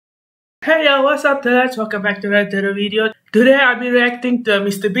Hey yo, what's up guys? Welcome back to another video. Today I'll be reacting to a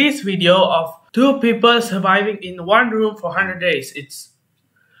MrBeast video of two people surviving in one room for 100 days. It's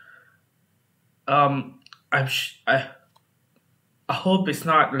I hope it's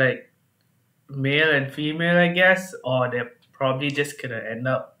not like male and female, I guess, or they're probably just gonna end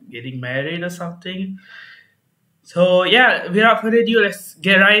up getting married or something. So yeah, without further ado, let's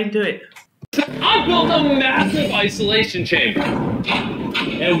get right into it. I built a massive isolation chamber,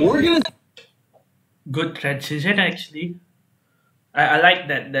 and we're gonna. Good transition actually. I like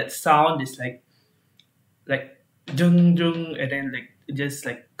that sound is like jung jung, and then like it just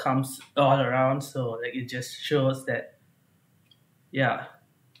like comes all around, so like it just shows that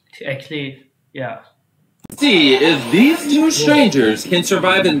actually See if these two strangers can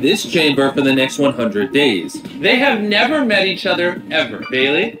survive in this chamber for the next 100 days. They have never met each other ever.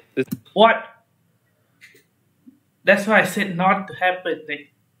 Bailey? What? That's why I said not to happen. Like,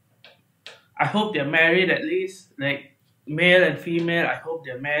 I hope they're married at least. Like, male and female, I hope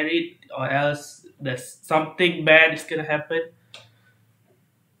they're married, or else there's something bad is gonna happen.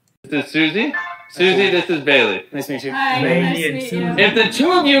 This is Susie. Susie, this is Bailey. Nice to meet you. Hi, Bailey nice to and meet Susie. you. If the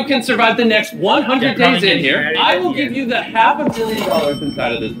two of you can survive the next 100 They're days probably in getting here, married I at will the give end. you the $500 million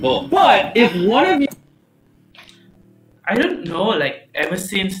inside of this bowl. But if one of you... I don't know, like ever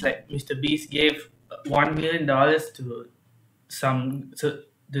since like MrBeast gave $1 million to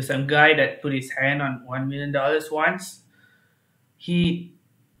some guy that put his hand on $1 million once, I'm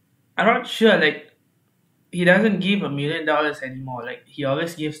not sure, like he doesn't give $1 million anymore. Like he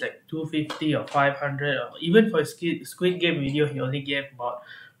always gives like 250 or 500, or even for his Squid Game video he only gave about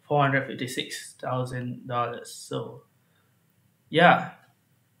 $456,000. So yeah.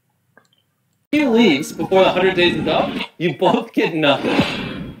 He leaves before the 100 days is up, you both get nothing.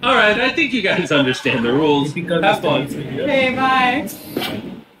 Alright, I think you guys understand the rules. Have fun. Okay, bye.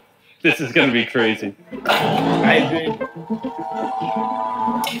 This is gonna be crazy. I agree.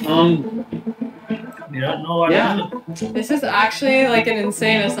 They don't know what to do. This is actually like an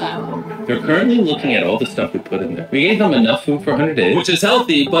insane asylum. They're currently looking at all the stuff we put in there. We gave them enough food for 100 days, which is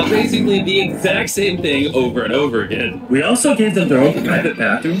healthy, but basically the exact same thing over and over again. We also gave them their own private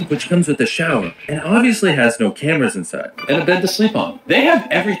bathroom, which comes with a shower, and obviously has no cameras inside. And a bed to sleep on. They have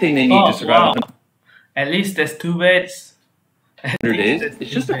everything they need to survive Wow. At least there's 2 beds. 100 days. It's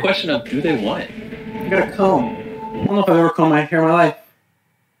just a question of do they want it. I got a comb. I don't know if I've ever combed my hair in my life.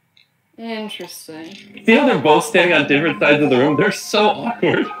 Interesting. See how they're both standing on different sides of the room? They're so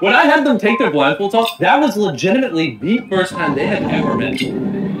awkward. When I had them take their blindfolds off, that was legitimately the first time they had ever met.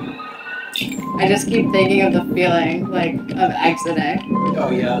 I just keep thinking of the feeling, like, of exiting. Oh,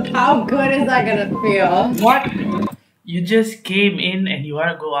 yeah. How good is that gonna feel? What? You just came in and you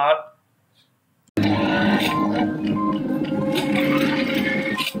want to go out?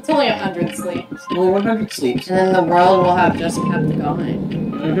 It's only 100 sleeps. Only 100 sleeps. And then the world will have just kept going.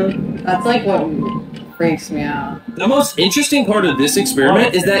 That's like what freaks me out. The most interesting part of this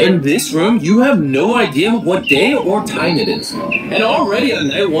experiment is that in this room, you have no idea what day or time it is. And already on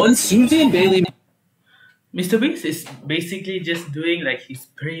night 1, Susie and Bailey... MrBeast is basically just doing like his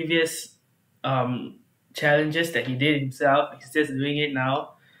previous challenges that he did himself. He's just doing it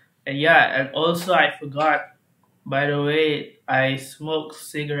now. And yeah, and also I forgot, by the way, I smoke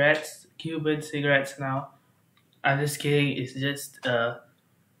cigarettes, Cuban cigarettes now. I'm just kidding. It's just a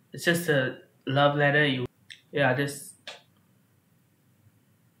love letter. Let's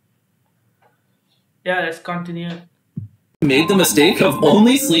continue. made the mistake of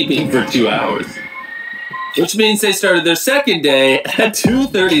only sleeping for 2 hours. Which means they started their second day at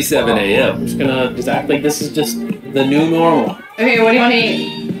 2:37 a.m. I'm just gonna just act like this is just the new normal. Okay, what do you want to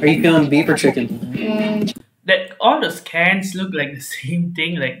eat? Are you feeling beef or chicken? That all those cans look like the same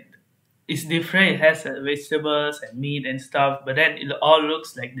thing. Like it's different. It has vegetables and meat and stuff, but then it all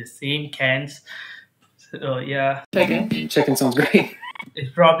looks like the same cans. So yeah, Chicken. Chicken sounds great.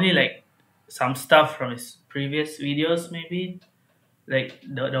 it's probably like some stuff from his previous videos, maybe. Like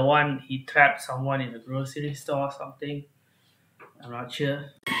the one he trapped someone in the grocery store or something. I'm not sure.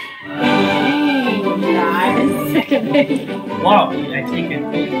 Wow, you actually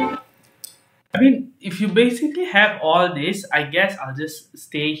can cook. I mean, if you basically have all this, I guess I'll just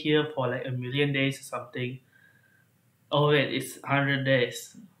stay here for like 1,000,000 days or something. Oh wait, it's 100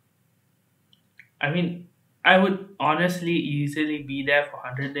 days. I mean, I would honestly easily be there for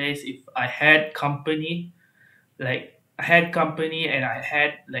 100 days if I had company. Like, I had company and I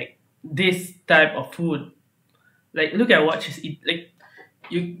had like this type of food. Like, look at what she's eating. Like,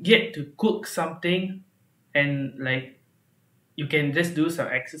 you get to cook something and like you can just do some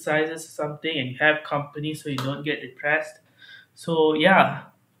exercises or something, and you have company so you don't get depressed. So yeah,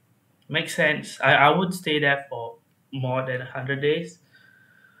 makes sense. I would stay there for more than 100 days,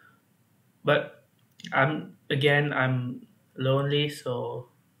 but I'm lonely, so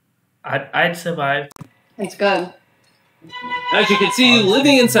I'd survive. It's good. As you can see,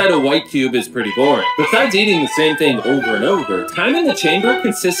 living inside a white cube is pretty boring. Besides eating the same thing over and over, time in the chamber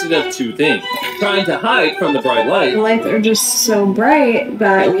consisted of two things. Trying to hide from the bright light, The lights are just so bright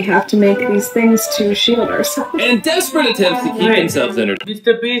that we have to make these things to shield ourselves. and desperate attempts to keep themselves entertained.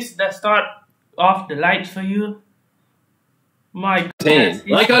 MrBeast, that's not off the lights for you. My goodness,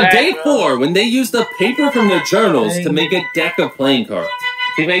 Like he's on back, day bro. 4, when they used the paper from their journals to make a deck of playing cards.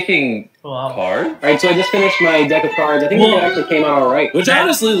 He's making Wow. cards? Alright, so I just finished my deck of cards. I think it actually came out alright. Which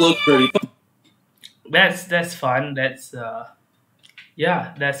honestly looked pretty fun. That's fun. That's fun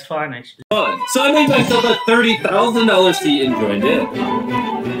actually. So I made myself a $30,000 seat and joined in.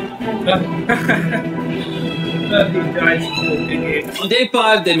 On day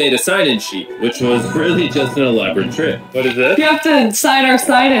 5, they made a sign-in sheet, which was really just an elaborate trick. What is this? You have to sign our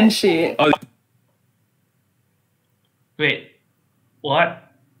sign-in sheet. Wait, what?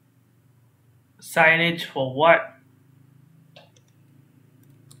 Signage for what?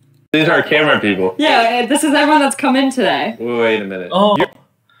 These are camera people. Yeah, this is everyone that's come in today. Wait a minute. Oh,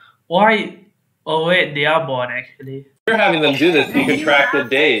 why? Oh wait, they are born actually. You're having them do this. You can track the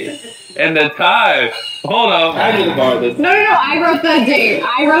days and the time. Hold on, I need to borrow this. No, I wrote the date.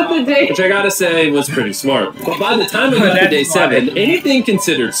 I wrote the date. Which I gotta say was pretty smart. But by the time we got to day 7, anything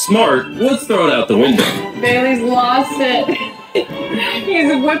considered smart was thrown out the window. Bailey's lost it. He's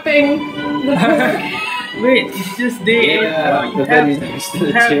whipping the poor. Wait, it's just day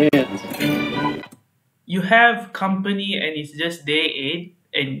 8. You have company and it's just day 8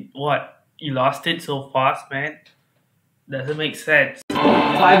 and what? You lost it so fast, man. Doesn't make sense.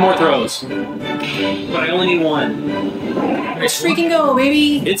 5 more throws. But I only need 1. Let's freaking go,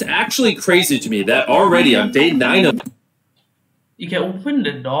 baby! It's actually crazy to me that already on day 9 of You can open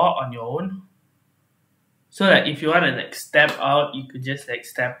the door on your own. So that if you want to like step out, you could just like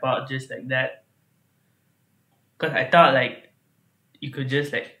step out just like that. Cause I thought like you could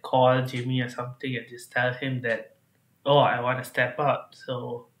just like call Jimmy or something and just tell him that, oh, I want to step out.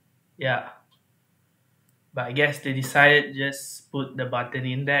 So yeah. But I guess they decided just put the button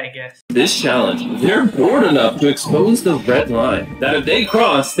in there, I guess. this challenge, they're bored enough to expose the red line. That if they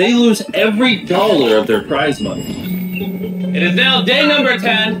cross, they lose every dollar of their prize money. It is now day number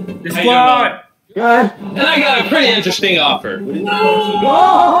 10. The squad! Good. And I got a pretty interesting offer.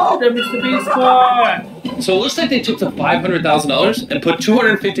 Oh, the MrBeast squad! So it looks like they took the $500,000 and put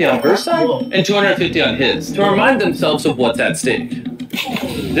 $250 on her side and $250 on his to remind themselves of what's at stake.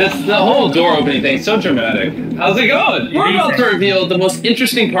 The whole door opening thing, so dramatic. How's it going? We're about to reveal the most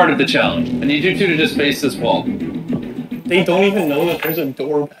interesting part of the challenge. I need you two to just face this wall. They don't even know that there's a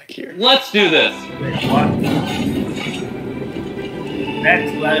door back here. Let's do this. Wait, what?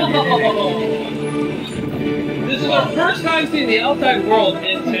 That's why we did it. This is our first time seeing the outside world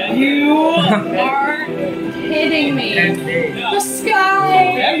in 10 You are kidding me. The sky.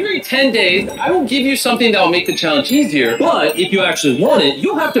 Every 10 days, I will give you something that will make the challenge easier. But if you actually want it,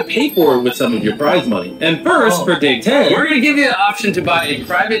 you'll have to pay for it with some of your prize money. And first, for day 10, we're going to give you the option to buy a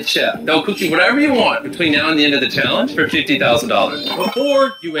private chef. They'll cook you whatever you want between now and the end of the challenge for $50,000.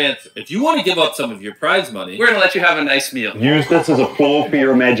 Before you answer, if you want to give up some of your prize money, we're going to let you have a nice meal. Use this as a floor for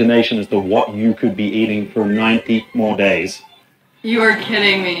your imagination as to what you could be eating for 90 more days. You are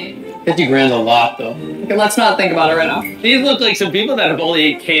kidding me. 50 grand's a lot, though. Okay, let's not think about it right now. These look like some people that have only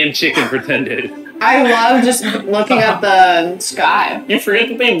ate canned chicken for 10 days. I love just looking at the sky. You forget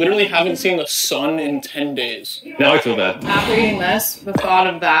that they literally haven't seen the sun in 10 days. Now I feel bad. After eating this, the thought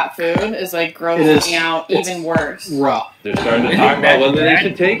of that food is like grossing me out even worse. Rough. They're starting to talk about whether they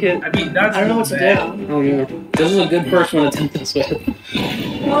should take it. I mean, that's I don't know what to do. Oh, yeah. This is a good first one to attempt this with.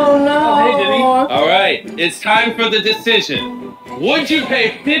 Oh no. All right, it's time for the decision. Would you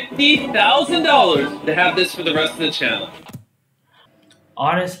pay $50,000 to have this for the rest of the challenge?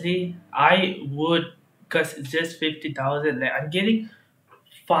 Honestly, I would, because it's just 50,000. Like I'm getting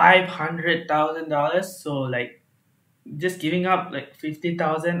 $500,000, so like just giving up like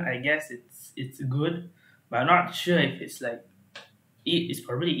 50,000. I guess it's good, but I'm not sure if it's like it's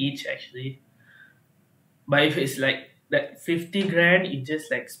probably each actually. But if it's like that 50 grand, you just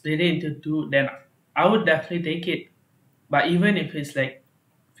like split it into 2, then I would definitely take it. But even if it's like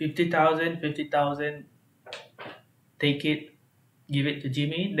 50,000, take it. Give it to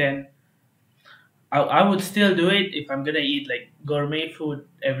Jimmy, then I would still do it if I'm gonna eat like gourmet food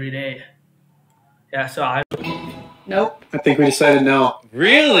every day. Yeah, so I Nope. I think we decided no.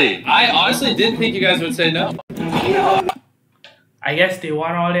 Really? I honestly did think you guys would say no. I guess they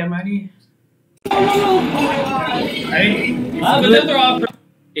want all their money.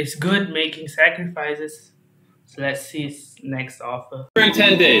 It's good making sacrifices. So let's see his next offer. In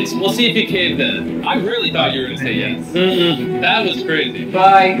 10 days. We'll see if you cave then. I really thought you were going to say yes. That was crazy.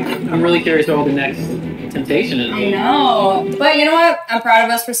 Bye. I'm really curious what the next temptation is. I know. But you know what? I'm proud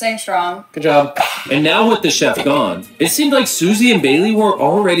of us for staying strong. Good job. And now with the chef gone, it seemed like Susie and Bailey were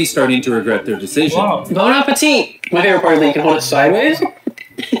already starting to regret their decision. Wow. Bon appetit. My favorite part is that you can hold it sideways.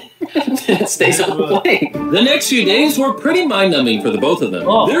 It stays on the plate. The next few days were pretty mind-numbing for the both of them.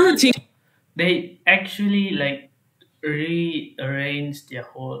 Oh. Their routine They actually like rearranged their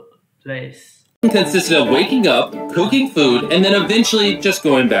whole place. consisted of waking up, cooking food, and then eventually just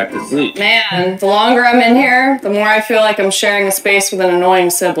going back to sleep. Man, the longer I'm in here, the more I feel like I'm sharing a space with an annoying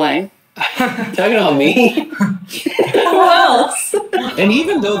sibling. Talking about me? Who else? And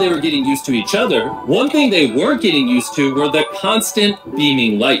even though they were getting used to each other, one thing they weren't getting used to were the constant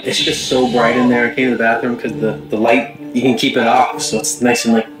beaming light. It's just so bright in there. I came to the bathroom because the light, you can keep it off, so it's nice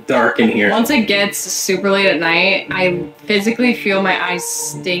and like dark in here. Once it gets super late at night, I physically feel my eyes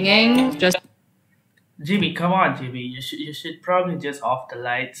stinging. Just Jimmy, come on, Jimmy. You should probably just off the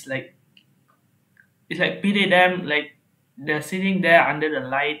lights. Like it's like pity them. Like they're sitting there under the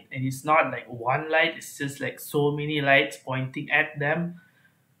light, and it's not like one light. It's just like so many lights pointing at them.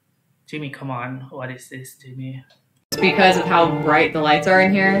 Jimmy, come on. What is this, Jimmy? because of how bright the lights are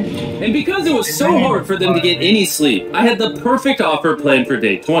in here. And because it was so hard for them to get any sleep, I had the perfect offer planned for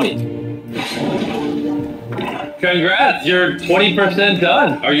day 20. Congrats, you're 20%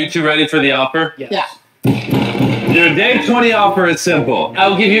 done. Are you two ready for the offer? Yeah. Your day 20 offer is simple. I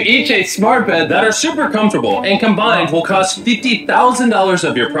will give you each a smart bed That are super comfortable and combined will cost $50,000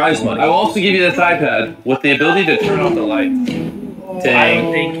 of your prize money. I will also give you this iPad with the ability to turn off the lights. I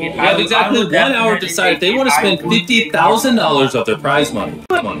would take it. You have exactly 1 hour to decide if they want to spend $50,000 of their prize money.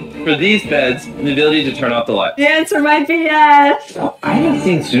 For these beds, and the ability to turn off the lights. The answer might be yes. I haven't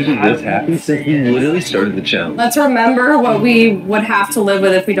seen Susie this happy since he literally started the challenge. Let's remember what we would have to live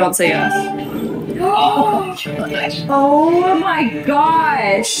with if we don't say yes. Oh my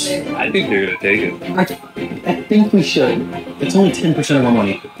gosh. I think they're gonna take it. I think we should. It's only 10% of our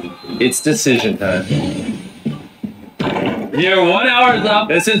money. It's decision time. Your 1 hour is up.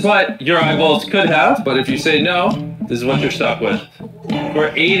 This is what your eyeballs could have, but if you say no, this is what you're stuck with.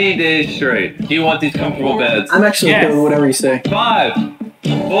 For 80 days straight. Do you want these comfortable beds? I'm actually Yes. okay with whatever you say. 5, 4,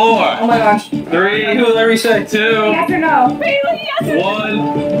 Oh my gosh. 3, Do whatever you say. 2, Yes or no? Bailey, yes or no?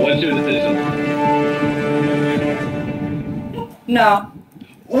 1. What's your decision? No.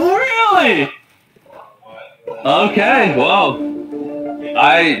 Really? Okay, well,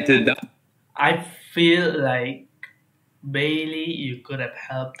 I did not. I feel like Bailey, you could have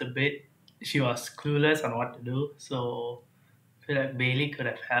helped a bit. She was clueless on what to do, so I feel like Bailey could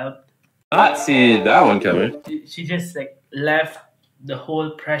have helped. Not see that one coming. She just like left the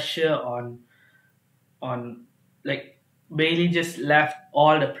whole pressure on like Bailey just left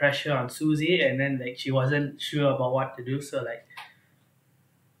all the pressure on Susie, and then like she wasn't sure about what to do, so like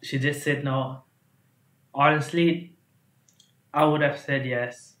she just said no. Honestly, I would have said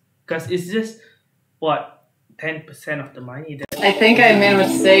yes, because it's just what 10% of the money. I think I made a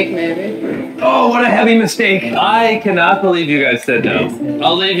mistake, maybe. Oh, what a heavy mistake. I cannot believe you guys said no.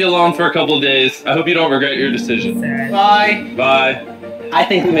 I'll leave you alone for a couple of days. I hope you don't regret your decision. Bye. Bye. I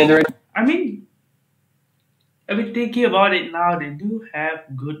think we made the right. I mean, thinking about it now, they do have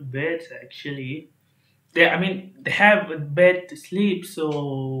good beds actually. They have a bed to sleep,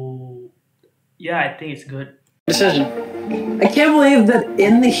 so yeah, I think it's good. Decision. I can't believe that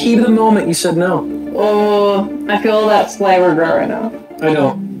in the heat of the moment you said no. Oh, I feel that slight regret right now. I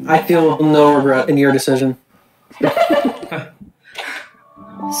don't. I feel no regret in your decision.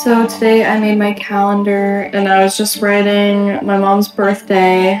 So today I made my calendar and I was just writing my mom's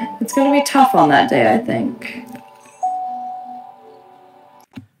birthday. It's gonna be tough on that day, I think.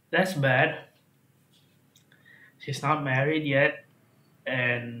 That's bad. She's not married yet,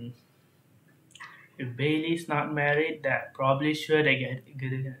 and if Bailey's not married, that probably sure they're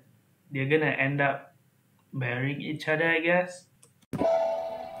gonna end up marrying each other, I guess.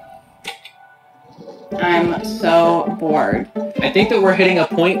 I'm so bored. I think that we're hitting a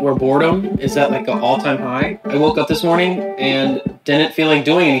point where boredom is at like an all-time high. I woke up this morning and didn't feel like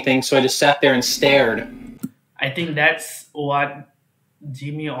doing anything, so I just sat there and stared. I think that's what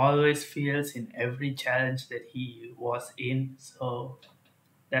Jimmy always feels in every challenge that he was in, so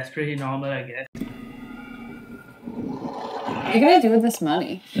that's pretty normal, I guess. What are you gonna do with this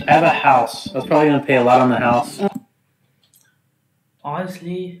money? I have a house. I was probably gonna pay a lot on the house.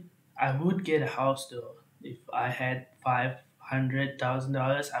 Honestly, I would get a house though if I had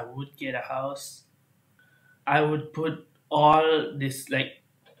 $100,000, I would get a house. I would put all this, like,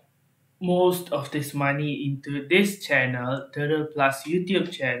 most of this money into this channel, Turtle Plus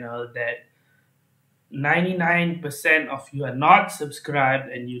YouTube channel, that 99% of you are not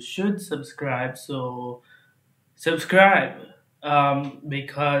subscribed, and you should subscribe. So subscribe,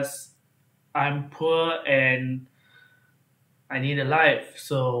 because I'm poor and I need a life.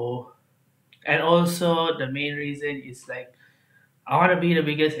 So, and also the main reason is, like, I want to be the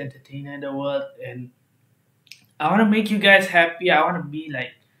biggest entertainer in the world, and I want to make you guys happy. I want to be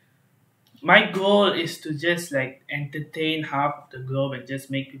like, my goal is to just like entertain half of the globe and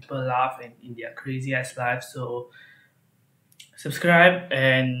just make people laugh and in their crazy ass lives. So subscribe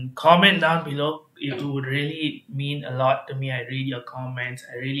and comment down below. It would really mean a lot to me. I read your comments.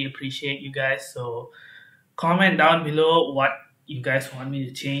 I really appreciate you guys. So comment down below what you guys want me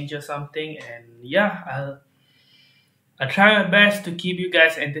to change or something, and yeah, I'll try my best to keep you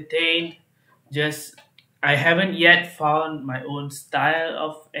guys entertained. Just, I haven't yet found my own style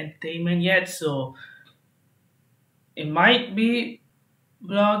of entertainment yet, so it might be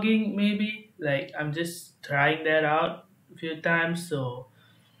vlogging, maybe. Like, I'm just trying that out a few times, so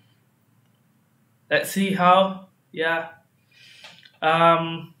let's see how. Yeah.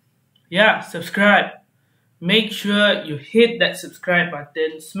 Yeah, subscribe. Make sure you hit that subscribe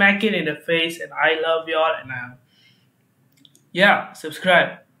button, smack it in the face, and I love y'all. And yeah,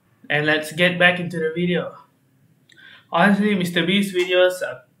 subscribe. And let's get back into the video. Honestly, MrBeast's videos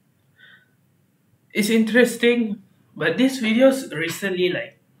it's interesting, but these videos recently,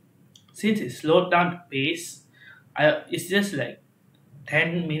 like, since it slowed down the pace, it's just like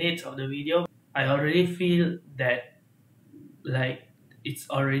 10 minutes of the video. I already feel that, like, it's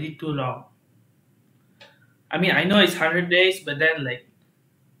already too long. I mean, I know it's 100 days, but then, like,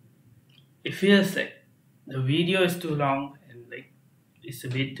 it feels like the video is too long and, like, it's a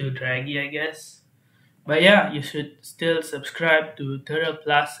bit too draggy, I guess. But yeah, you should still subscribe to Turtle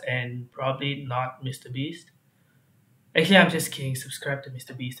Plus and probably not MrBeast. Actually, I'm just kidding. Subscribe to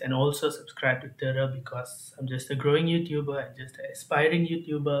MrBeast and also subscribe to Turtle, because I'm just a growing YouTuber and just an aspiring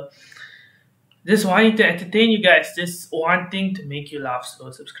YouTuber. Just wanting to entertain you guys, just wanting to make you laugh, so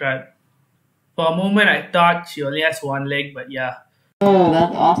subscribe. For a moment, I thought she only has one leg, but yeah. Oh,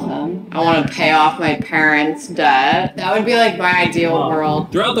 that's awesome. I want to pay off my parents' debt. That would be like my ideal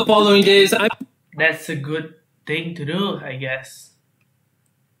world. Throughout the following days, That's a good thing to do, I guess.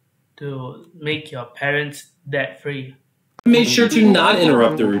 To make your parents debt free. made sure to not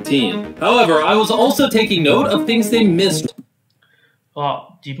interrupt the routine. However, I was also taking note of things they missed.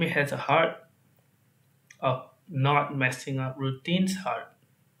 Well, Jimmy has a heart of not messing up routine's heart.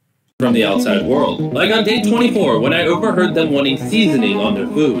 From the outside world. Like on day 24, when I overheard them wanting seasoning on their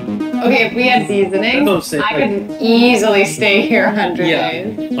food. Okay, if we had seasoning, I could easily stay here 100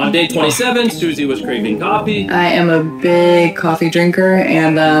 days. On day 27, Susie was craving coffee. I am a big coffee drinker,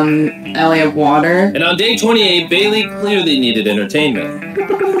 and I only have water. And on day 28, Bailey clearly needed entertainment.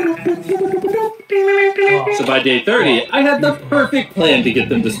 So by day 30, I had the perfect plan to get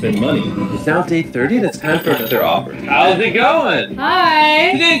them to spend money. It's now day 30, and it's time for another offer. How's it going?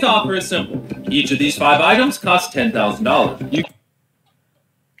 Hi! Today's offer is simple. Each of these 5 items costs $10,000.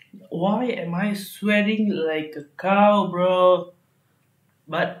 Why am I sweating like a cow, bro?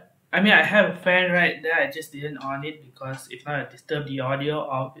 But, I mean, I have a fan right there. I just didn't on it because if not, it disturbed the audio,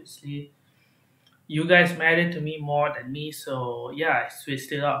 obviously. You guys matter to me more than me, so yeah, I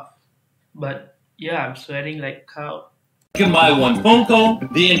switched it off. But yeah, I'm sweating like a cow. You can buy one phone call,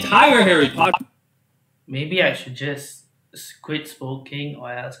 the entire Harry Potter. Maybe I should just quit smoking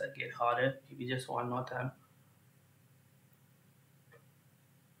or else I'll get hotter. Maybe just one more time.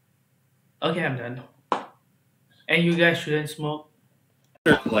 Okay, I'm done. And you guys shouldn't smoke.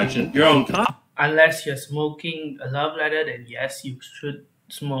 Collection, your own Unless you're smoking a love letter, then yes, you should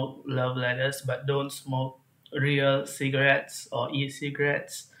smoke love letters, but don't smoke real cigarettes or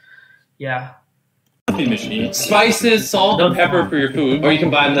e-cigarettes. Yeah. coffee machine, spices, salt, and pepper for your food, or you can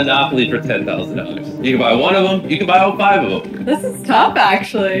buy Monopoly for $10,000. You can buy one of them, you can buy all 5 of them. This is tough,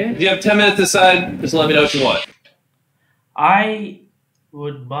 actually. If you have 10 minutes to decide, just let me know what you want. I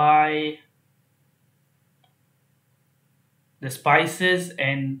would buy the spices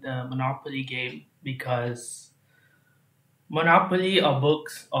and the Monopoly game, because Monopoly or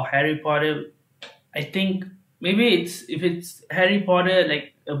books or Harry Potter, I think maybe if it's Harry Potter,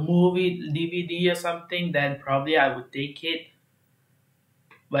 like a movie DVD or something, then probably I would take it.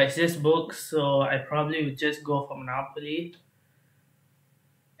 But it's just books, so I probably would just go for Monopoly.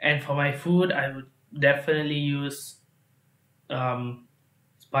 And for my food, I would definitely use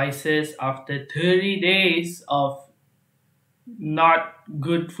spices after 30 days of not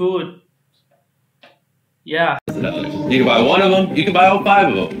good food. Yeah. You can buy one of them. You can buy all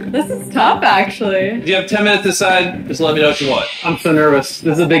 5 of them. This is tough, actually. If you have 10 minutes to decide, just let me know what you want. I'm so nervous.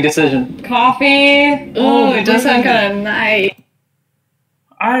 This is a big decision. Coffee. Oh, it does sound kind of nice.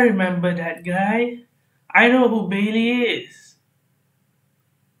 I remember that guy. I know who Bailey is.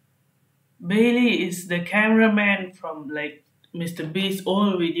 Bailey is the cameraman from like MrBeast's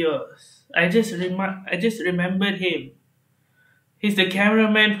old videos. I just remembered him. He's the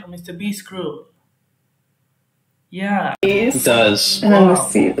cameraman from MrBeast's crew. Yeah. It does. And then the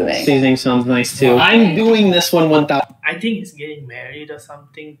seasoning. Seasoning sounds nice too. I'm doing this one 1,000. I think he's getting married or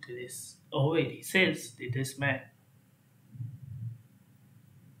something to this. Oh wait, he says to this man.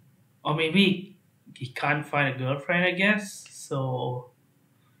 Or maybe he can't find a girlfriend, I guess. So,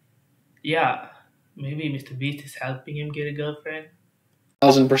 yeah. Maybe MrBeast is helping him get a girlfriend.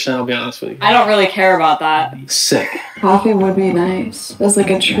 1,000%, I'll be honest with you. I don't really care about that. Sick. Coffee would be nice. It's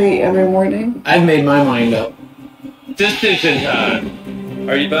like a treat every morning. I've made my mind up. Decision time.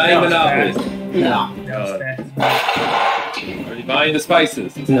 Are you buying Monopoly? No. Are you buying the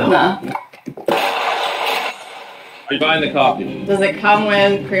spices? No. Nah. Are you buying the coffee? Does it come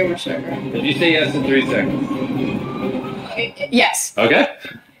with cream or sugar? If you say yes in 3 seconds. Yes. Okay.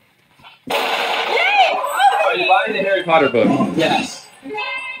 Are you buying the Harry Potter book? Yes.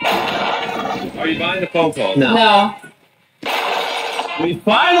 Are you buying the phone call? No. No. We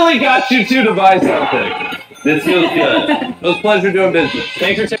finally got you two to buy something. This feels good. It was a pleasure doing business.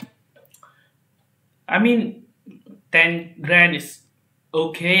 Thanks for I mean, 10 grand is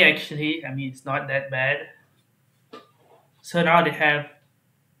okay actually. I mean, it's not that bad. So now they have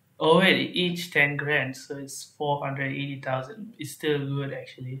already each 10 grand, so it's 480,000. It's still good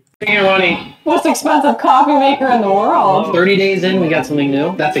actually. Here, Ronnie. Most expensive coffee maker in the world. 30 days in, we got something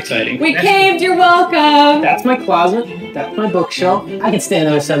new. That's exciting. We caved, you're welcome. That's my closet. That's my bookshelf. I can stay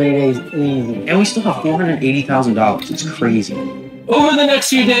another 70 days easy. And we still have $480,000. It's crazy. Over the next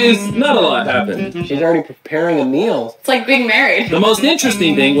few days, not a lot happened. She's already preparing a meal. It's like being married. The most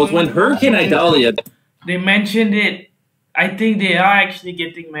interesting thing was when Hurricane Idalia... They mentioned it. I think they are actually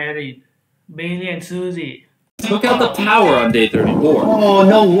getting married. Bailey and Susie. took out the power on day 34. Oh,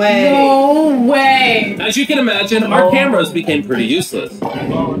 no way. No way. As you can imagine, our cameras became pretty useless.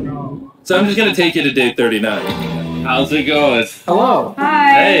 Oh no. So I'm just gonna take you to day 39. How's it going? Hello.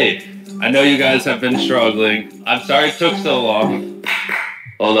 Hi. Hey, I know you guys have been struggling. I'm sorry it took so long.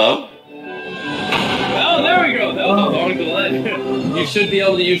 Hold up. Oh, there we go. That was a long delay. You should be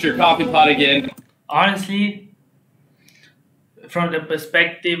able to use your coffee pot again. Honestly, from the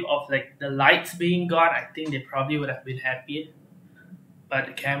perspective of like the lights being gone, I think they probably would have been happy. But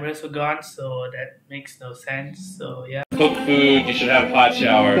the cameras were gone, so that makes no sense. So yeah. Cook food, you should have a hot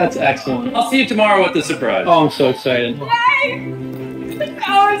shower. That's excellent. I'll see you tomorrow with the surprise. Oh, I'm so excited. The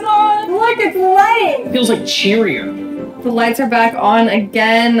power's on. Look, it's light. It feels like cheerier. The lights are back on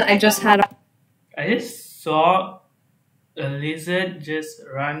again. I just had. I just saw a lizard just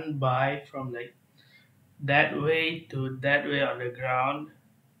run by from like that way to that way on the ground.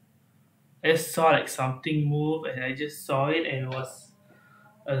 I just saw like something move and I just saw it and it was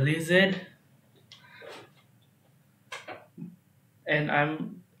a lizard. And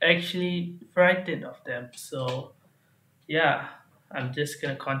I'm actually frightened of them. So yeah, I'm just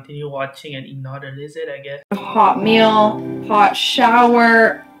gonna continue watching and ignore the lizard, I guess. Hot meal, hot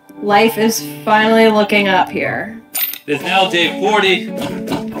shower. Life is finally looking up here. It's now day 40.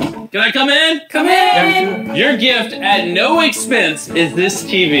 Can I come in? Come in! Your gift at no expense is this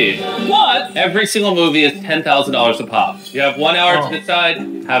TV. But every single movie is $10,000 a pop. You have 1 hour to decide.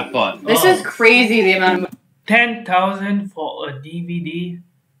 Have fun. This is crazy, the amount of 10,000 for a DVD?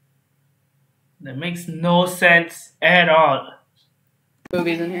 That makes no sense at all.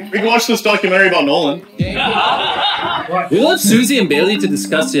 movies in here. We can watch this documentary about Nolan. We left Susie and Bailey to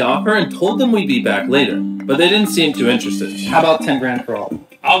discuss the offer and told them we'd be back later, but they didn't seem too interested. How about 10 grand for all?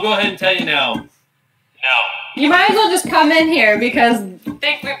 I'll go ahead and tell you now. No. You might as well just come in here because I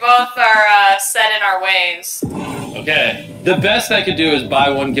think we both are set in our ways. Okay. The best I could do is buy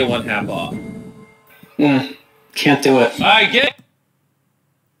one, get one half off. Can't do it. Alright,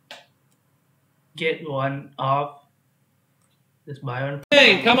 Get one off. Just buy one.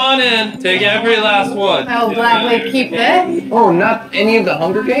 Hey, come on in. Take every last one. I'll gladly keep this. Oh, not any of the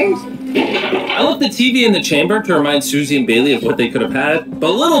Hunger Games? I left the TV in the chamber to remind Susie and Bailey of what they could have had,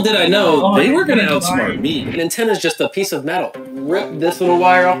 but little did I know they were going to outsmart me. An antenna is just a piece of metal. Rip this little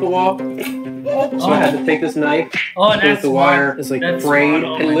wire off the wall. So I had to take this knife, that's the wire is like that's frayed, smart.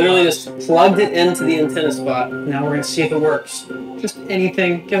 Oh and my literally God. just plugged it into the antenna spot. Now we're gonna see if it works. Just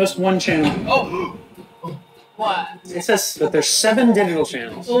anything. Give us one channel. Oh! What? It says that there's 7 digital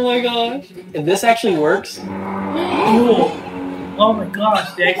channels. Oh my gosh. If this actually works, Oh my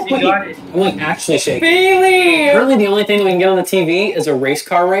gosh, they actually got it. I'm like actually shaking. Bailey! Currently, the only thing we can get on the TV is a race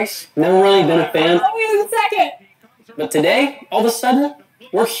car race. Never really been a fan. Oh, wait a second. But today, all of a sudden,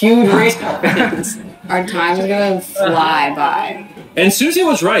 we're huge race car fans. Our time's gonna fly by. And Susie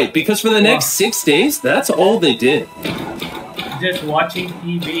was right, because for the next 6 days, that's all they did. Just watching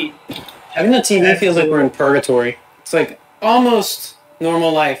TV. Having the TV feels like we're in purgatory. It's like almost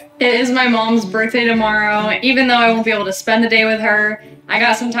normal life. It is my mom's birthday tomorrow. Even though I won't be able to spend the day with her, I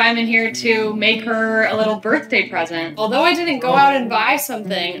got some time in here to make her a little birthday present. Although I didn't go out and buy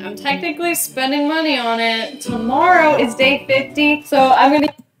something, I'm technically spending money on it. Tomorrow is day 50, so I'm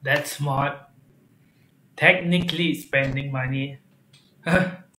gonna... That's smart. Technically spending money.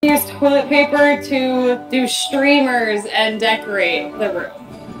 use toilet paper to do streamers and decorate the room.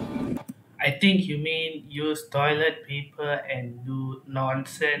 I think you mean use toilet paper and do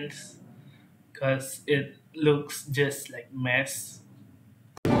nonsense because it looks just like mess.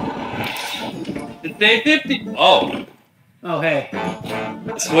 It's day 50. Oh. Oh, hey.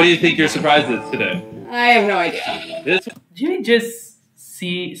 So what do you think your surprise is today? I have no idea. This Jimmy just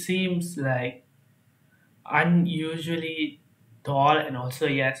seems like unusually tall, and also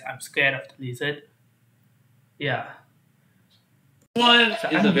yes, I'm scared of the lizard. Yeah. one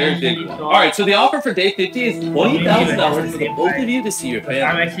is a very big one. Alright, so the offer for day 50 is $20,000 for the both of you to see your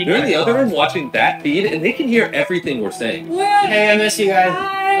family. You're in the other room watching that feed, and they can hear everything we're saying. Hey, I miss you guys.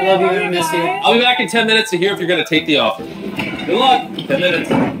 I love you and I miss you. I'll be back in 10 minutes to hear if you're going to take the offer. Good luck. 10 minutes.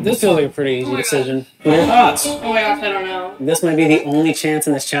 This feels like a pretty easy decision. What are your thoughts? Oh my gosh, I don't know. This might be the only chance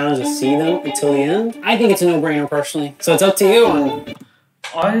in this challenge to see them until the end. I think it's a no-brainer personally. So it's up to you. And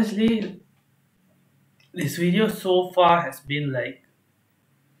honestly, this video so far has been like,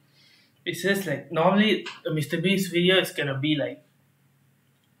 it's just like, normally a MrBeast video is gonna be like,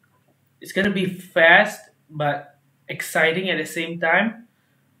 it's gonna be fast but exciting at the same time,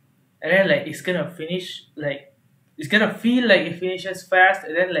 and then like it's gonna finish like, it's gonna feel like it finishes fast,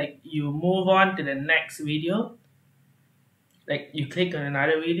 and then like you move on to the next video, like you click on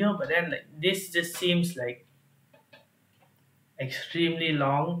another video, but then like this just seems like extremely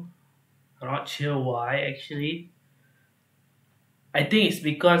long. I'm not sure why actually. I think it's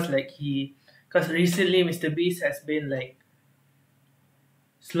because like because recently MrBeast has been like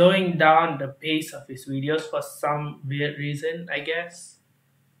slowing down the pace of his videos for some weird reason, I guess.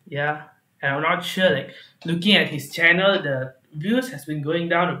 Yeah, and I'm not sure, like looking at his channel, the views has been going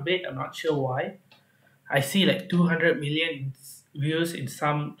down a bit. I'm not sure why. I see like 200 million views in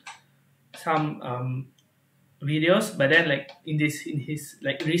some videos, but then like in his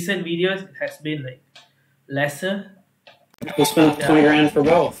like recent videos it has been like lesser. we'll spend 20 grand for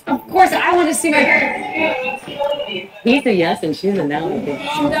both. Of course, I want to see my parents. He's a yes and she's a no.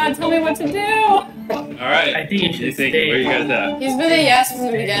 Dad, tell me what to do. Alright. I think you should think, stay. where you guys at? He's been a yes from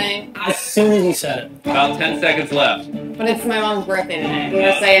the beginning, As soon as you said it. About 10 seconds left. but it's my mom's birthday today. I'm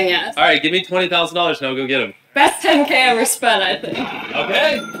gonna say yes. Alright, give me $20,000 and I'll go get him. Best 10K ever spent, I think.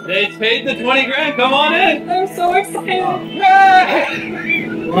 Okay, they paid the 20 grand. Come on in. I'm so excited.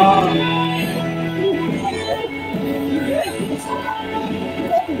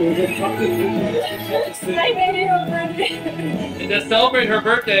 And to celebrate her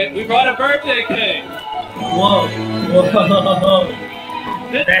birthday, we brought a birthday cake. Whoa, whoa.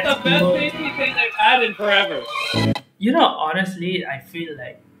 This is That's the best cool. tasty thing they've had in forever. You know, honestly, I feel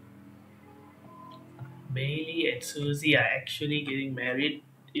like Bailey and Susie are actually getting married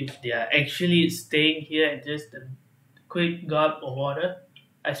if they are actually staying here and just a quick gulp of water.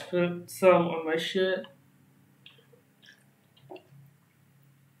 I spilled some on my shirt.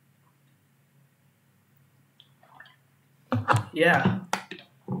 Yeah.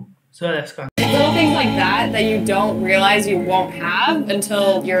 So let's go. Little things like that that you don't realize you won't have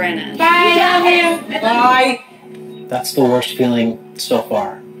until you're in it. Bye! That's the worst feeling so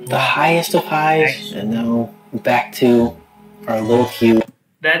far. The highest of highs, and now back to our little cute.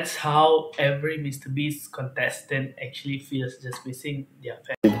 That's how every MrBeast contestant actually feels, just missing their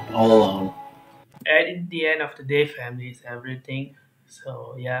family. All alone. And in the end of the day, family is everything.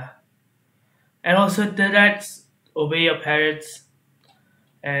 So yeah. And also that's obey your parents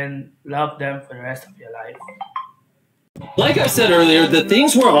and love them for the rest of your life. Like I said earlier, the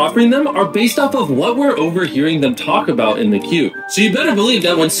things we're offering them are based off of what we're overhearing them talk about in the queue. So you better believe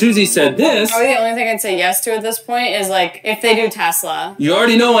that when Susie said this... Probably the only thing I'd say yes to at this point is like, if they do Tesla. You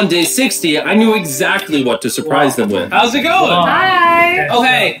already know on day 60, I knew exactly what to surprise them with. How's it going? Hi!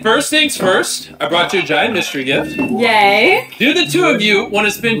 Okay, first things first, I brought you a giant mystery gift. Yay! Do the two of you want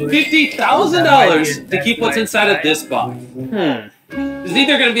to spend $50,000 to keep what's inside of this box? It's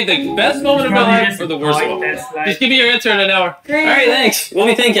either going to be the best moment of your life or the worst moment. Just give me your answer in an hour. All right, thanks. We'll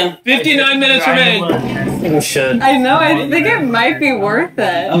be thinking. 59 minutes remain. I think we should. I know, I think it might be worth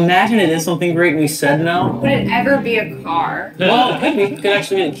it. Imagine it is something great and we said no. Would it ever be a car? Well, it could be. It could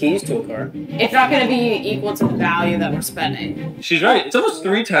actually be the keys to a car. It's not going to be equal to the value that we're spending. She's right. It's almost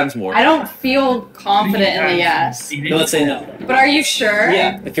 3 times more. I don't feel confident in the yes. Then let's say no. But are you sure?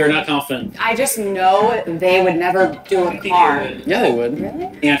 Yeah, if you're not confident. I just know they would never do a car. Yeah, they would.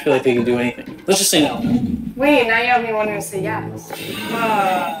 Really? Yeah, I feel like they could do anything. Let's just say no. Wait, now you have me wanting to say yes.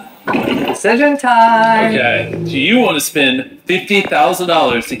 Decision time. Okay, do you want to spend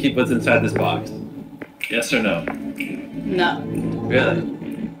 $50,000 to keep what's inside this box? Yes or no? No. Really?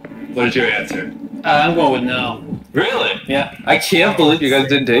 What is your answer? I'm going with no. Really? Yeah. I can't believe you guys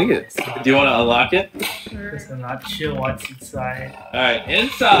didn't take it. Do you want to unlock it? Because I'm not sure what's inside. Alright,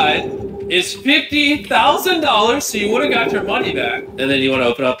 inside is $50,000, so you would have got your money back. And then you want to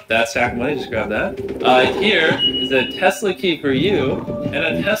open up that stack of money, just grab that. Here is a Tesla key for you, and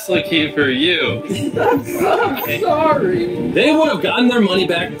a Tesla key for you. I'm sorry. They would have gotten their money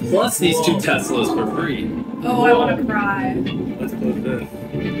back, plus these 2 Teslas for free. Oh, I want to cry. Let's close this.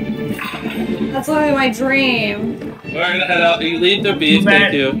 That's literally my dream. We're gonna head out. You leave the beef,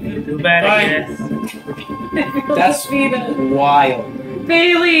 thank you. Too bad, I guess. That's wild.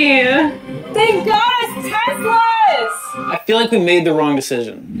 Bailey! Thank God it's Teslas! I feel like we made the wrong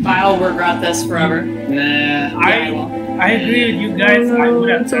decision. I'll regret this forever. Nah. I agree with you guys. I would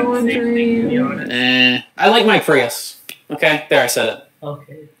have done the same thing, to be honest. Nah. I like my Prius. Okay, there, I said it.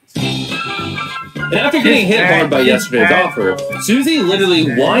 Okay. And after getting hit hard by yesterday's offer, Susie literally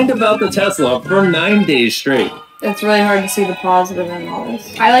whined about the Tesla for 9 days straight. It's really hard to see the positive in all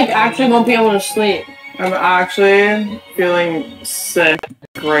this. I actually won't be able to sleep. I'm actually feeling sick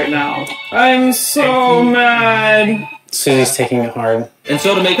right now. I'm so mad. Susie's taking it hard. And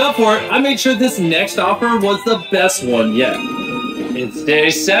so to make up for it, I made sure this next offer was the best one yet. It's day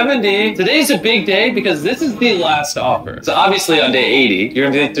 70. Today's a big day because this is the last offer. So obviously on day 80, you're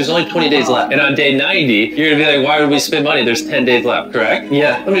gonna be like, there's only 20 days left. And on day 90, you're gonna be like, why would we spend money? There's 10 days left, correct?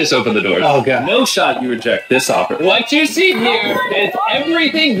 Yeah. Let me just open the doors. Oh, God. No shot you reject this offer. What you see here is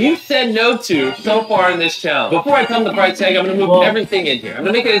everything you said no to so far in this challenge. Before I come to the price tag, I'm gonna move everything in here. I'm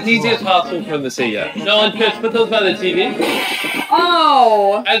gonna make it as easy as possible for them to say yes. Nolan, Chris, put those by the TV.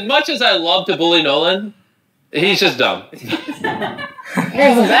 Oh! As much as I love to bully Nolan, he's just dumb.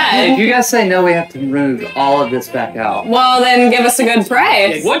 Here's the bet. If you guys say no, we have to move all of this back out. Well, then give us a good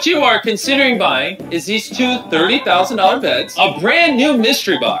price. What you are considering buying is these 2 $30,000 beds, a brand new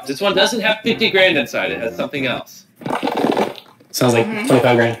mystery box. This one doesn't have 50 grand inside, it has something else. Sounds like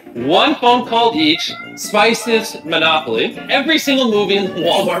 25 grand. 1 phone call each, Spice's Monopoly, every single movie in the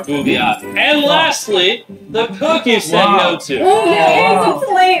Walmart movie aisle. And lastly, the cook you said no to. Oh, there is a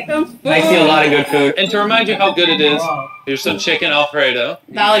plate of food. I see a lot of good food. And to remind you how good it is, here's some chicken Alfredo.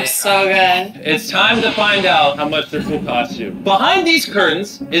 That looks so good. It's time to find out how much this will cost you. Behind these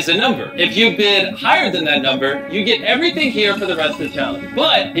curtains is a number. If you bid higher than that number, you get everything here for the rest of the challenge.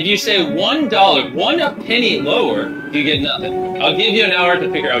 But if you say $1, 1 penny lower, you get nothing. I'll give you an hour to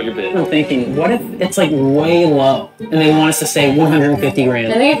figure out your bid. I'm thinking, what if it's like way low and they want us to say 150 I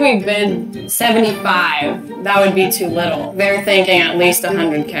grand? think if we bid 75, that would be too little. They're thinking at least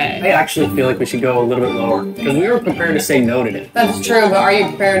 100K. I actually feel like we should go a little bit lower because we were prepared to say no to it. That's true, but are you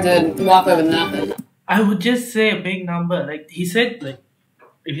prepared to walk away with nothing? I would just say a big number. Like he said, like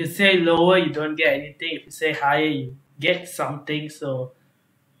if you say lower, you don't get anything. If you say higher, you get something. So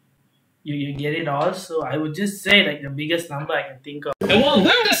you get it all. So I would just say like the biggest number I can think of. And while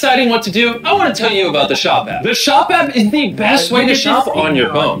they're deciding what to do, I want to tell you about the Shop app. The Shop app is the best way to shop on your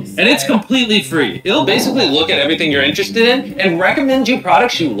phone. And it's completely free. It'll basically look at everything you're interested in and recommend you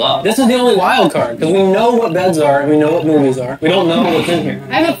products you love. This is the only wild card because we know what beds are and we know what movies are. We don't know what's in here.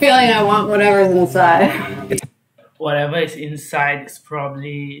 I have a feeling I want whatever's inside. Whatever is inside is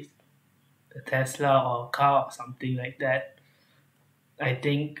probably a Tesla or a car or something like that. I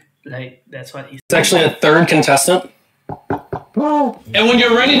think like that's what he said. It's actually a third contestant. And when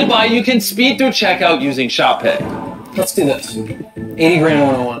you're ready to buy, you can speed through checkout using Shop Pay. Let's do this. 80 grand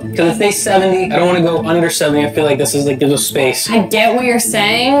 101. Because if they 70, I don't want to go under 70. I feel like this is like gives us space. I get what you're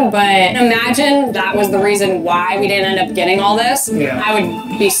saying, but imagine that was the reason why we didn't end up getting all this. Yeah. I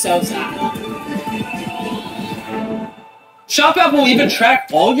would be so sad. Shop app will even track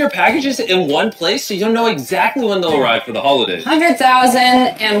all your packages in one place so you'll know exactly when they'll arrive for the holidays. $100,000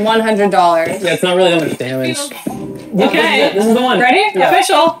 and $100. Yeah, it's not really that much damage. Okay. This is the one. Ready? Yeah.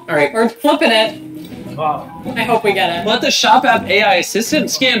 Official. All right. We're flipping it. Wow. I hope we get it. Let the Shop app AI assistant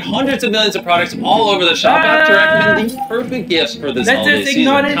scan hundreds of millions of products all over the Shop app to recommend the perfect gifts for this Let's holiday just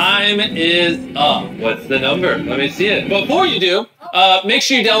ignore season. it. Time is up. What's the number? Let me see it. Before you do, make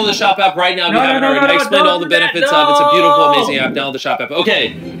sure you download the Shop app right now if you haven't already. I explained all the benefits of it. It's a beautiful, amazing app. Download the Shop app.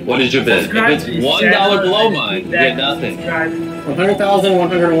 Okay, what is your bid? If it's $1 below mine, you get nothing. $100,000,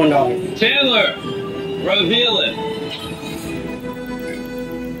 $101. Chandler, reveal it.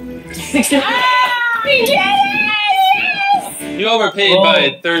 60. We get it! You overpaid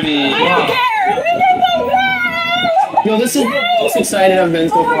by 30. Yo, this is the most excited I've been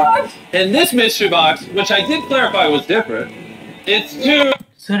so far. And this mystery box, which I did clarify was different, it's two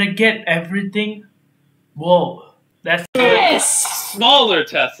So to get everything, whoa, that's smaller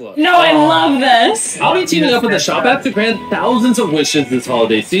Tesla. No, I love this. I'll be teaming up with the Shop app to grant thousands of wishes this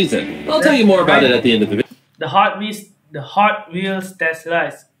holiday season. I'll tell you more about it at the end of the video. the Hot Wheels Tesla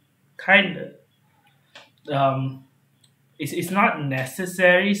is kinda it's not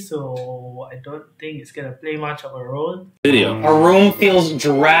necessary, so I don't think it's gonna play much of a role. Our room feels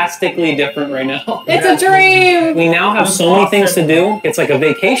drastically different right now. It's a dream. We now have so many things to do. It's like a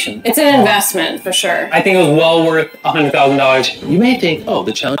vacation. It's an investment for sure. I think it was well worth $100,000. You may think, oh,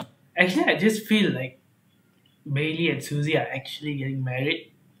 the challenge Actually, I just feel like Bailey and Susie are actually getting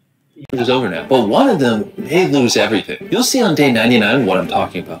married. is over now. But one of them may lose everything. You'll see on day 99 what I'm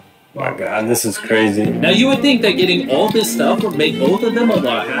talking about. My God, this is crazy. Now you would think that getting all this stuff would make both of them a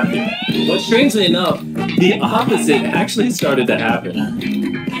lot happier. But strangely enough, the opposite actually started to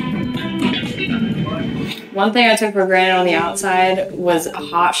happen. One thing I took for granted on the outside was a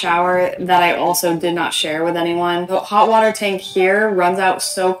hot shower that I also did not share with anyone. The hot water tank here runs out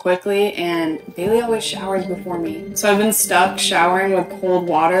so quickly and Bailey always showers before me. So I've been stuck showering with cold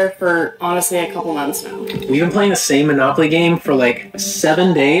water for honestly a couple months now. We've been playing the same Monopoly game for like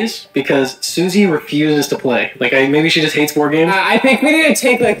 7 days because Susie refuses to play. Like, maybe she just hates board games. I think we need to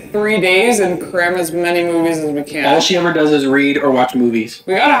take like 3 days and cram as many movies as we can. All she ever does is read or watch movies.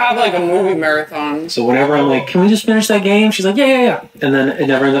 We gotta have like a movie marathon. So whenever I'm like, can we just finish that game? She's like, yeah. And then it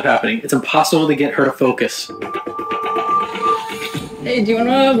never ends up happening. It's impossible to get her to focus. Hey, do you want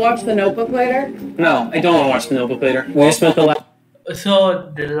to watch The Notebook later? No, I don't want to watch The Notebook later. We just spent the last...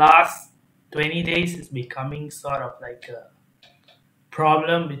 So the last 20 days is becoming sort of like a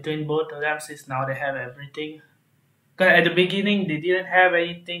problem between both of them since now they have everything. Because at the beginning they didn't have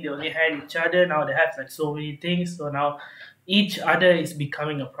anything, they only had each other. Now they have like so many things, so now each other is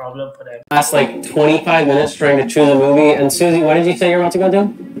becoming a problem for them. Last like 25 minutes trying to choose a movie. And Susie, what did you say you're about to go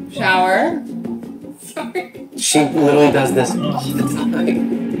do? Shower. She literally does this all the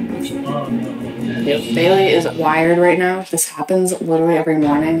time. Yep. Bailey is wired right now. This happens literally every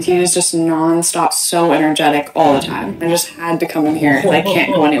morning. He is just non-stop so energetic all the time. I just had to come in here because I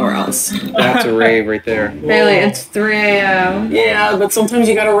can't go anywhere else. That's a rave right there. Bailey, it's 3 a.m. Yeah, but sometimes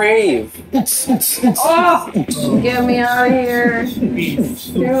you gotta rave. Oh, get me out of here.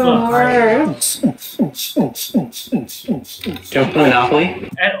 Jump Monopoly.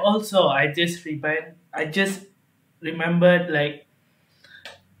 And also I just remembered like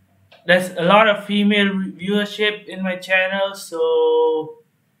there's a lot of female viewership in my channel, so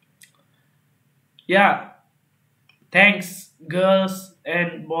yeah, thanks girls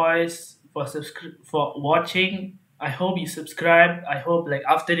and boys for watching. I hope you subscribe. I hope like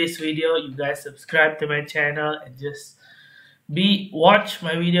after this video you guys subscribe to my channel and just watch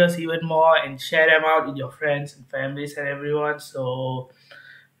my videos even more and share them out with your friends and families and everyone. So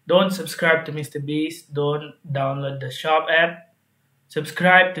don't subscribe to MrBeast, don't download the Shop app.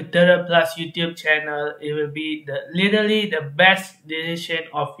 Subscribe to Terra Plus YouTube channel. It will be literally the best decision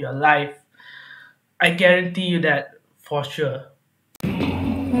of your life. I guarantee you that for sure.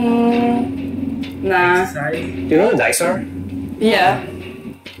 Nah. Exercise. Do you know what dice are? Yeah.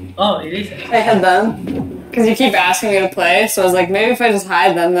 Oh, it is. I had them. Because you keep asking me to play, so I was like, maybe if I just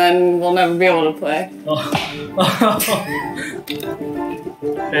hide them, then we'll never be able to play. Oh.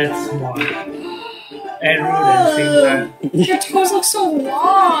 That's smart. And rude at the same time. Your toes look so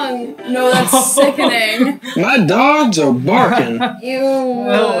long. No, that's sickening. My dogs are barking. Ew.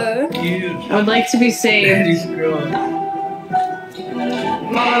 Oh, cute. I would like to be saved. That is gross.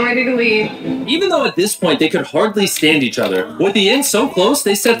 Mama, ready to leave. Even though at this point they could hardly stand each other, with the end so close,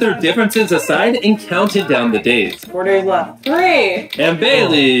 they set their differences aside and counted down the days. 4 days left. 3. And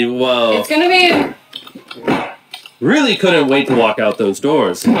Bailey, well, It's gonna be. really couldn't wait to walk out those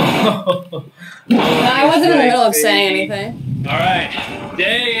doors. I wasn't in the middle of saying anything. All right,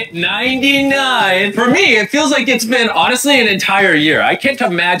 day 99. For me, it feels like it's been, honestly, an entire year. I can't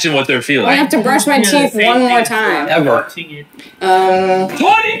imagine what they're I feeling. have to brush my teeth one more time. Ever.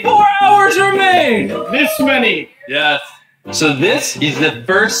 24 hours remain! This many. Yes. So this is the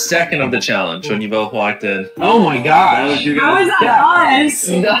first second of the challenge when you both walked in. Oh my god. How is that us?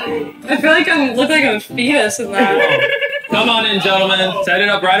 I feel like I look like a fetus in that. Come on in, gentlemen. Set it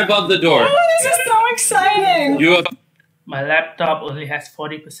up right above the door. Oh, this is so exciting. You My laptop only has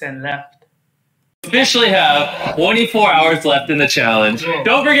 40% left. officially have 24 hours left in the challenge.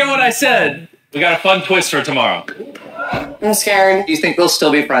 Don't forget what I said. We got a fun twist for tomorrow. I'm scared. Do you think we'll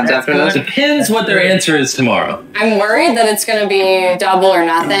still be friends after this? Depends what their answer is tomorrow. I'm worried that it's gonna be double or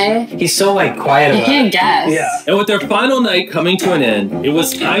nothing. He's so like quiet You about can't it. guess. Yeah. And with their final night coming to an end, it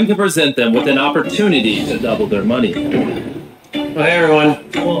was time to present them with an opportunity to double their money. Well, hey, everyone.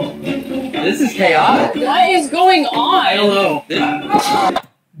 This is chaotic. What is going on? I don't know.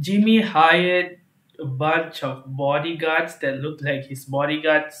 Jimmy hired a bunch of bodyguards that look like his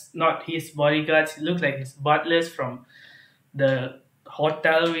bodyguards, not his bodyguards, he looked like his butlers from the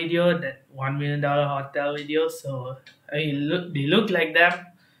hotel video, that $1 million hotel video. So they look like them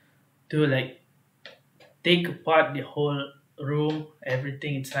to like take apart the whole room,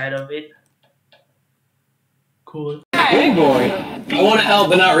 everything inside of it. Cool. Big boy. I want to help,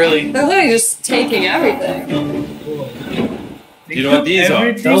 but not really. They're literally just taking everything. Do you know what these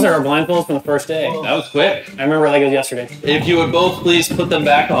are? Those are our blindfolds from the first day. That was quick. I remember like it was yesterday. If you would both please put them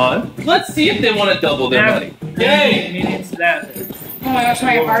back on. Let's see if they want to double their money. Yay! Minutes left. Oh my gosh,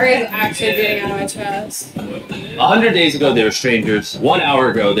 my heart is actually beating out of my chest. 100 days ago, they were strangers. 1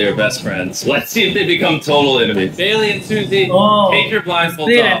 hour ago, they were best friends. Let's see if they become total enemies. Bailey and Susie, take your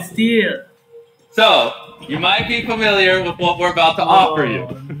blindfolds Steal off. and steal. So, you might be familiar with what we're about to offer you.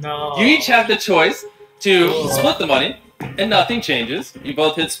 No. You each have the choice to split the money, and nothing changes. You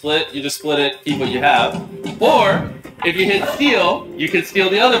both hit split, you just split it, keep what you have. Or, if you hit steal, you can steal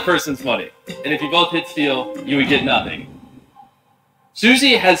the other person's money. And if you both hit steal, you would get nothing.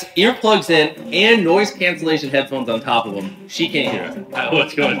 Susie has earplugs in and noise cancellation headphones on top of them. She can't hear us.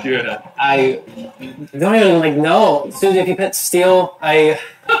 What's going through your head? I don't even like know. Susie, if you put steal, I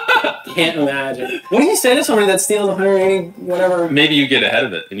can't imagine. What do you say to somebody that steals 180 whatever? Maybe you get ahead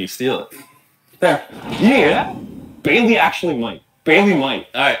of it and you steal it. There. You hear that? Bailey actually might. Bailey might.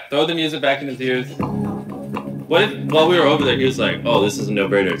 Alright, throw the music back in his ears. What if, while we were over there, he was like, oh, this is a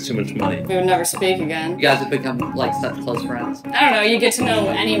no-brainer, it's too much money. We would never speak again. You guys have become like such close friends. I don't know, you get to know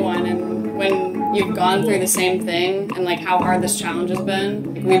anyone, and when you've gone through the same thing, and like how hard this challenge has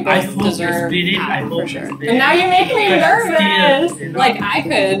been, we I both hope deserve it's half I for hope sure. it's And now you're making me nervous! Steal. Like, I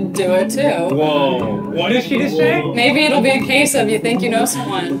could do it too. Whoa. What did she just say? Maybe it'll be a case of you think you know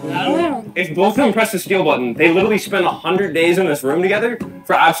someone. I don't know. If both of them press the steal button, they literally spend 100 days in this room together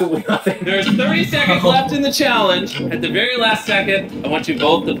for absolutely nothing. There's 30 seconds left in the challenge. At the very last second, I want you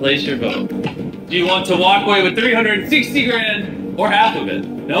both to place your vote. Do you want to walk away with 360 grand or half of it?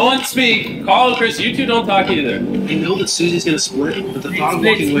 No one speak. Carl and Chris, you two don't talk either. I know that Susie's gonna split, but the thought of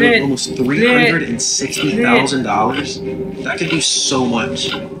walking away with almost $360,000, that could do so much.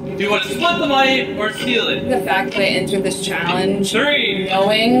 Do you want to split the money or steal it? The fact that I entered this challenge 3,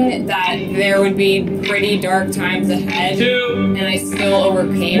 knowing that there would be pretty dark times ahead, 2, and I still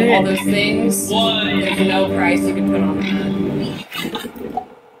overcame all those things, 1. there's no price you can put on that.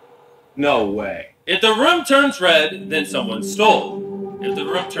 No way. If the room turns red, then someone stole. If the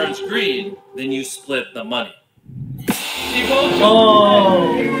room turns green, then you split the money. You both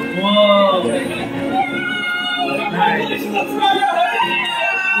Whoa! Whoa!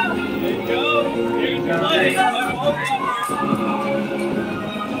 Nice.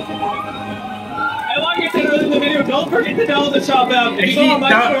 And like I said earlier in the video, don't forget to download the Shop app. If you go on my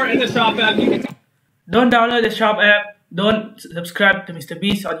store in the Shop app, you can... Don't download the Shop app. Don't subscribe to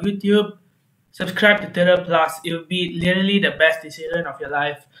MrBeast on YouTube. Subscribe to Twitter Plus. It will be literally the best decision of your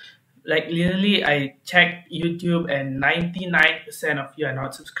life. Like literally, I checked YouTube and 99% of you are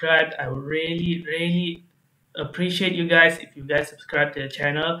not subscribed. I would really appreciate you guys if you guys subscribe to the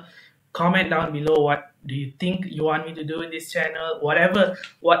channel. Comment down below what do you think you want me to do in this channel. Whatever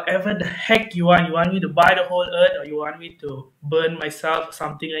the heck you want. You want me to buy the whole earth, or you want me to burn myself or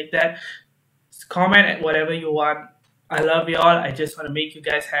something like that. Just comment at whatever you want. I love y'all. I just want to make you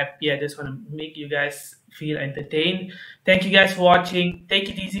guys happy. I just want to make you guys feel entertained. Thank you guys for watching. Take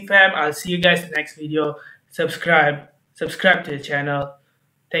it easy, fam. I'll see you guys in the next video. Subscribe to the channel.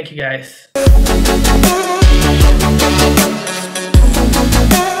 Thank you guys.